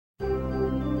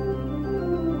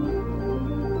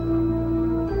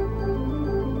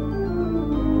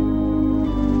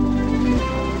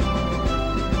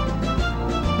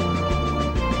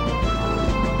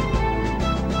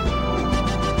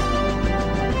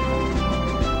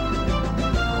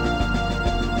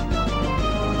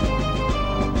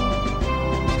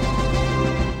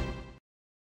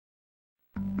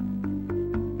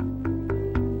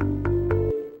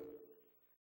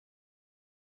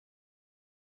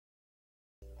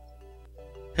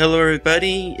Hello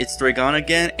everybody, it's Dragon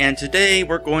again, and today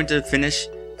we're going to finish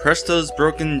Presto's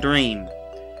Broken Dream.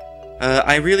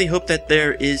 I really hope that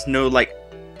there is no,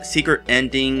 secret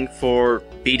ending for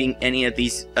beating any of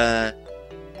these,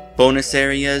 bonus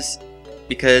areas,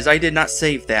 because I did not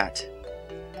save that.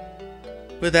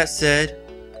 With that said...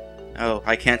 Oh,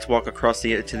 I can't walk across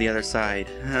to the other side.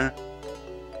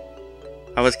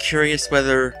 I was curious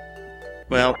whether...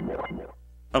 Well...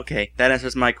 Okay, that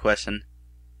answers my question.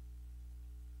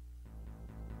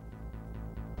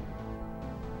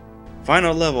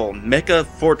 Final level, Mecha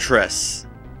Fortress.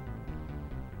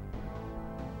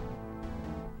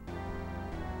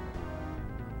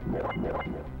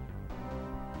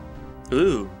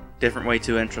 Ooh, different way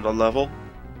to enter the level.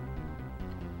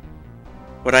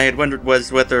 What I had wondered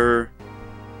was whether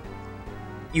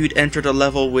you'd enter the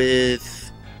level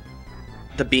with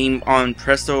the beam on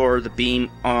Presto or the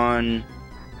beam on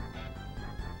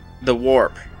the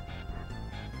warp.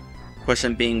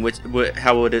 Question being,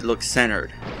 how would it look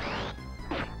centered?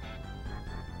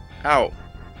 Ow.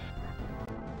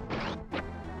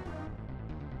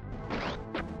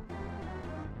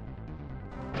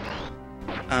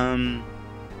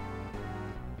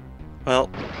 Well,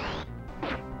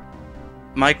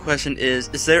 my question is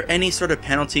there any sort of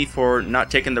penalty for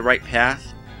not taking the right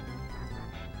path?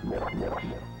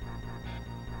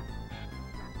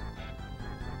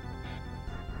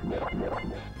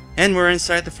 And we're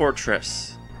inside the fortress.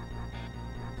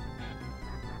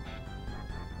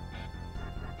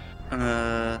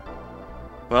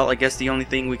 Well, I guess the only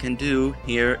thing we can do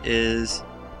here is...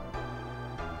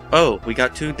 Oh, we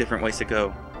got two different ways to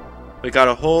go. We got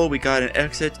a hole, we got an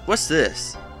exit. What's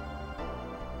this?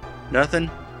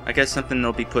 Nothing? I guess something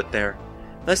will be put there.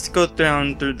 Let's go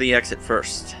down through the exit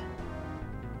first.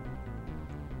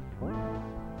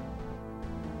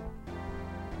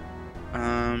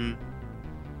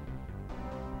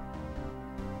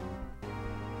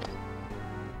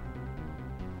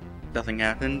 Nothing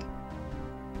happened.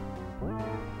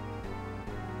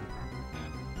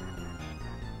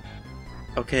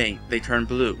 Okay, they turn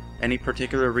blue. Any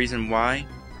particular reason why?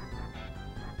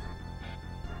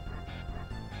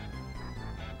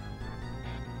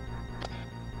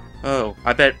 Oh,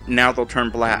 I bet now they'll turn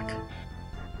black.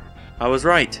 I was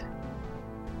right.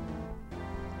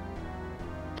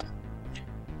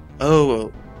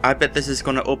 Oh, I bet this is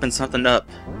going to open something up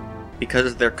because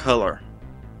of their color.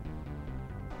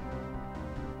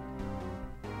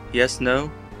 Yes,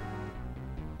 no?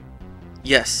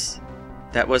 Yes.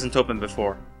 That wasn't open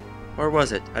before. Or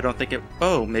was it? I don't think it...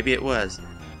 Oh, maybe it was.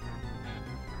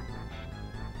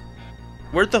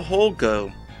 Where'd the hole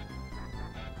go?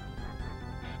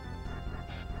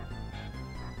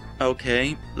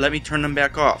 Okay, let me turn them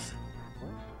back off.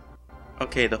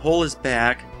 Okay, the hole is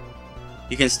back.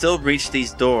 You can still reach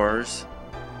these doors.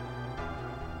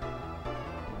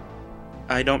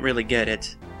 I don't really get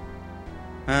it.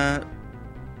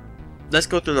 Let's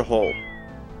go through the hole.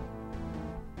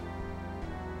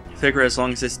 Figure as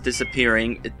long as it's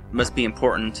disappearing, it must be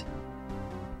important.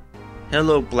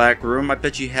 Hello, Black Room. I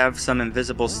bet you have some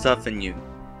invisible stuff in you.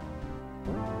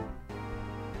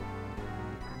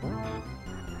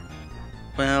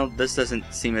 Well, this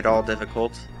doesn't seem at all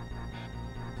difficult.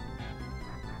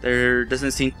 There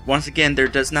doesn't seem... Once again, there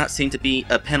does not seem to be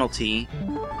a penalty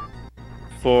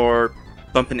for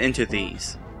bumping into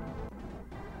these.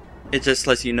 It just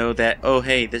lets you know that, oh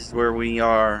hey, this is where we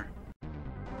are.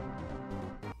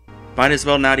 Might as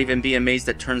well not even be amazed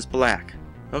that turns black.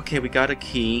 Okay, we got a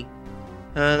key.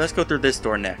 Let's go through this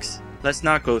door next. Let's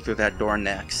not go through that door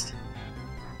next.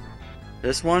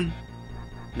 This one?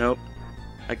 Nope.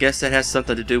 I guess that has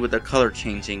something to do with the color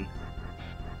changing.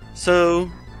 So...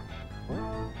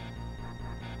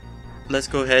 let's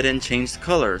go ahead and change the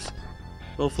colors.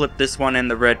 We'll flip this one and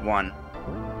the red one.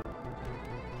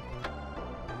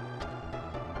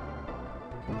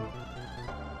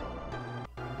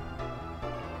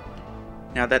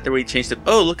 Now that we changed it...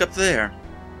 Oh, look up there!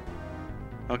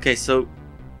 Okay, so...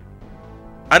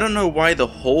 I don't know why the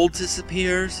hole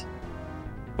disappears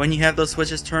when you have those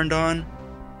switches turned on.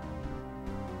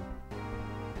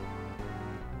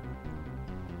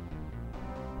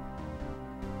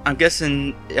 I'm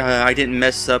guessing I didn't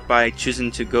mess up by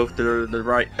choosing to go through the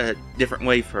right, different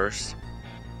way first.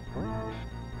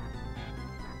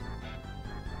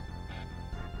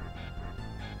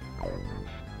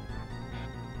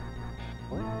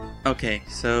 Okay,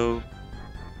 so...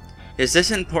 Is this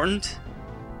important?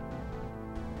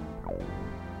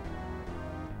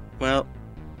 Well...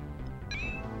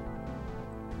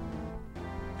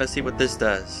 Let's see what this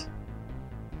does.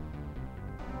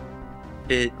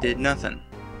 It did nothing.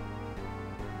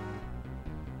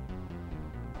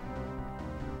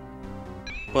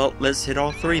 Well, let's hit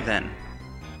all three then.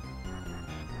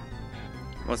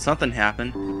 Well, something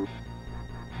happened.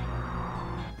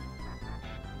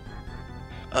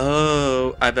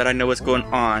 Oh, I bet I know what's going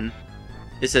on.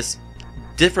 It's this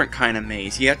different kind of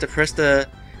maze. You have to press the...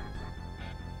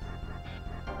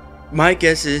 My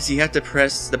guess is you have to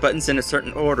press the buttons in a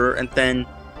certain order and then...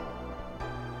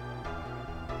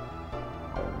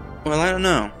 Well, I don't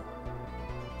know.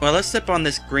 Well, let's step on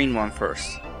this green one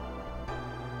first.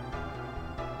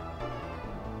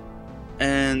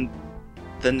 And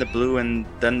then the blue and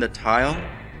then the tile.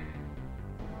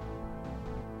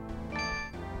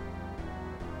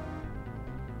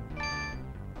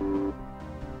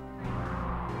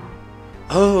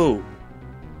 Oh!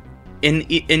 In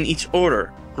each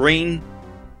order. Green,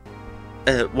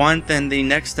 one, then the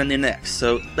next, then the next.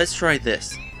 So let's try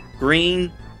this.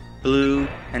 Green, blue,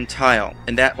 and tile.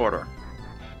 In that order.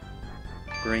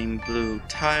 Green, blue,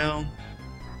 tile.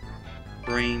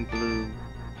 Green, blue,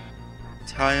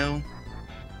 tile.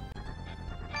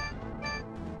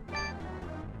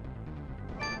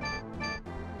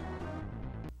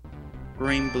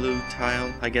 Green, blue,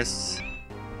 tile. I guess...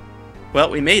 Well,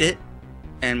 we made it.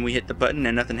 And we hit the button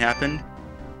and nothing happened.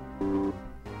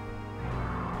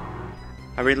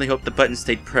 I really hope the button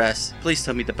stayed pressed. Please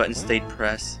tell me the button stayed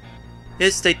pressed.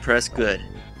 It stayed pressed. Good.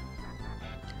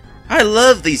 I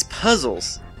love these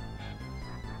puzzles!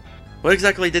 What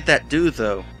exactly did that do,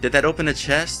 though? Did that open a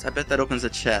chest? I bet that opens a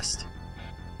chest.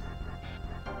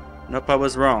 Nope, I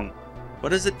was wrong. What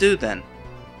does it do, then?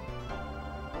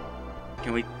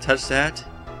 Can we touch that?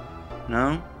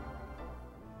 No?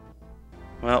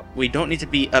 Well, we don't need to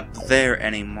be up there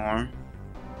anymore.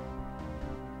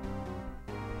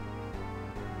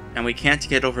 And we can't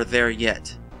get over there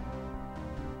yet.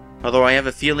 Although I have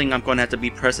a feeling I'm going to have to be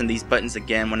pressing these buttons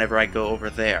again whenever I go over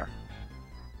there.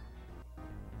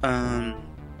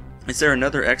 Is there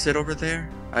another exit over there?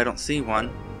 I don't see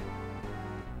one.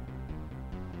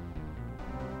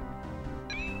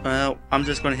 Well, I'm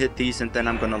just going to hit these and then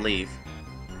I'm going to leave.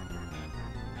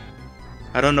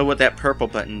 I don't know what that purple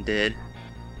button did.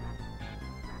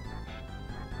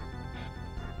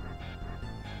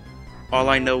 All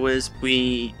I know is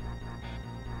we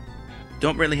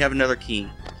don't really have another key.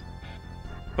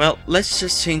 Well, let's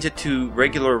just change it to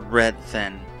regular red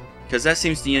then. Because that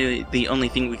seems to be the only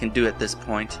thing we can do at this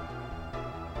point.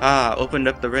 Ah, opened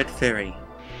up the red fairy.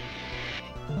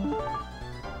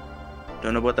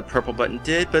 Don't know what the purple button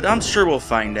did, but I'm sure we'll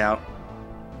find out.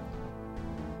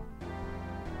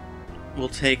 We'll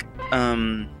take,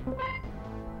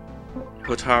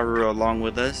 Kotaru along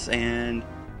with us, and...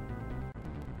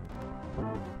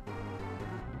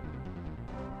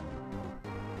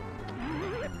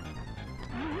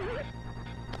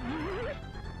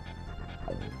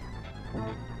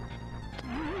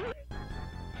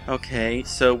 Okay,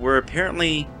 so we're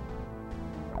apparently...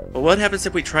 Well, what happens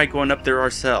if we try going up there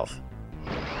ourselves?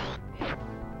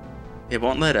 It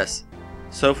won't let us.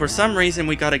 So for some reason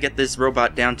we gotta get this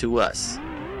robot down to us.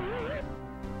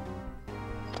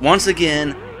 Once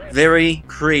again, very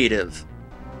creative.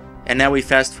 And now we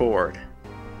fast forward.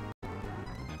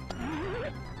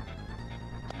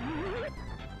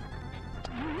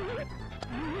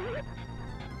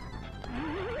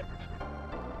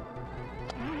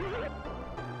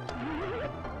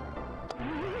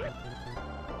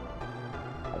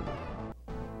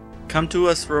 Come to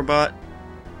us, robot.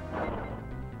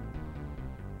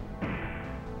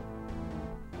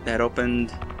 That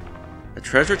opened a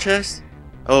treasure chest?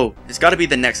 Oh, it's gotta be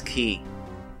the next key.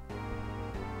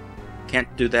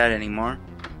 Can't do that anymore.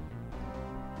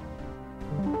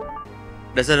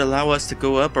 Does it allow us to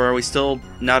go up, or are we still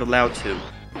not allowed to?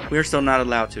 We're still not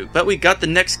allowed to. But we got the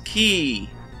next key!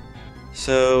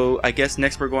 So, I guess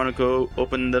next we're going to go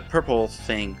open the purple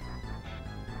thing.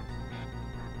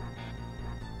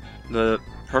 The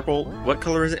purple... What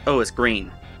color is it? Oh, it's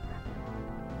green.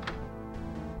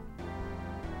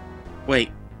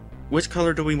 Wait. Which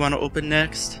color do we want to open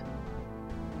next?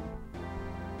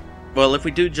 Well, if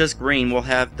we do just green, we'll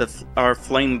have our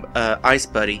flame ice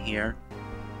buddy here.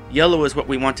 Yellow is what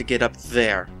we want to get up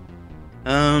there.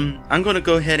 I'm going to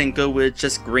go ahead and go with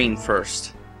just green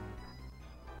first.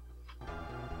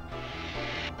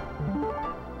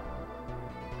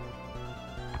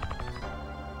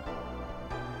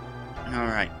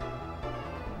 Alright.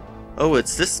 Oh,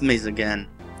 it's this maze again.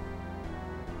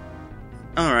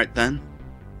 Alright then.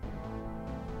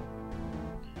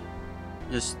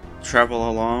 Just travel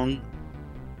along.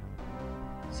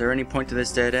 Is there any point to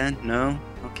this dead end? No?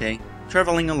 Okay.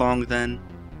 Traveling along then.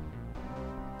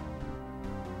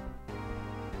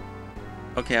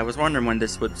 Okay, I was wondering when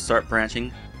this would start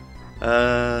branching.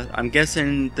 I'm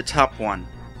guessing the top one.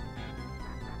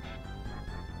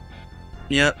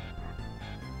 Yep.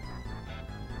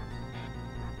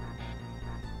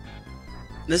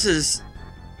 This is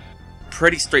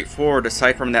pretty straightforward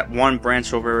aside from that one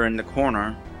branch over in the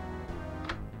corner.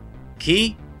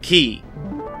 Key? Key.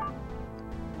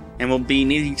 And we'll be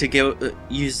needing to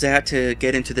use that to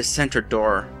get into the center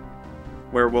door,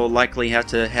 where we'll likely have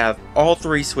to have all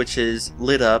 3 switches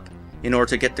lit up in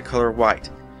order to get the color white.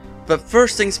 But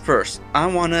first things first, I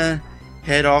want to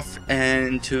head off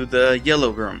into the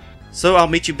yellow room. So I'll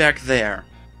meet you back there.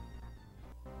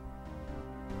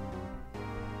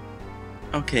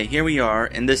 Okay, here we are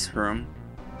in this room.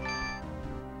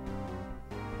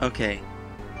 Okay.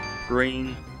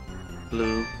 Green,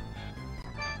 blue.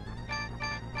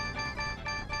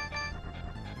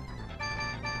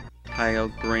 Tile,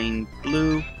 green,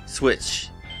 blue, switch.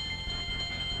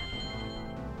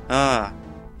 Ah,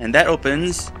 and that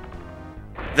opens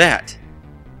that.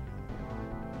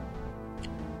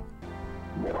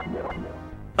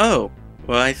 Oh,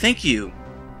 well, I thank you.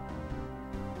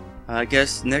 I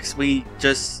guess next we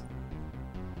just...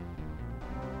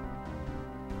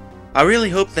 I really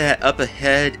hope that up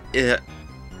ahead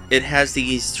it has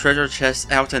these treasure chests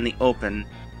out in the open,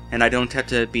 and I don't have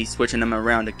to be switching them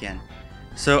around again.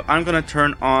 So I'm gonna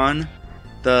turn on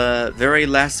the very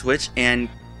last switch and...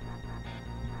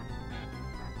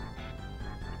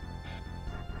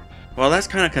 Well, that's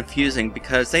kind of confusing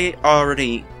because they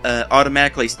already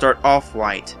automatically start off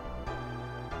white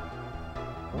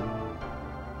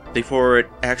before it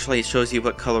actually shows you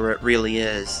what color it really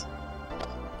is.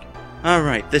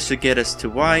 Alright, this should get us to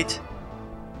white.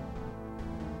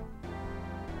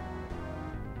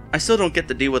 I still don't get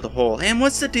the deal with the hole. And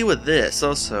what's the deal with this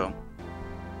also?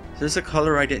 Is this a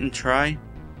color I didn't try?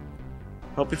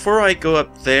 Well, before I go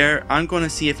up there, I'm going to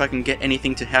see if I can get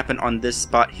anything to happen on this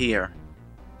spot here.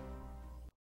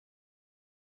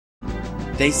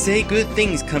 They say good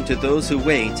things come to those who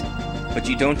wait, but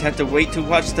you don't have to wait to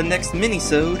watch the next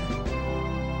minisode.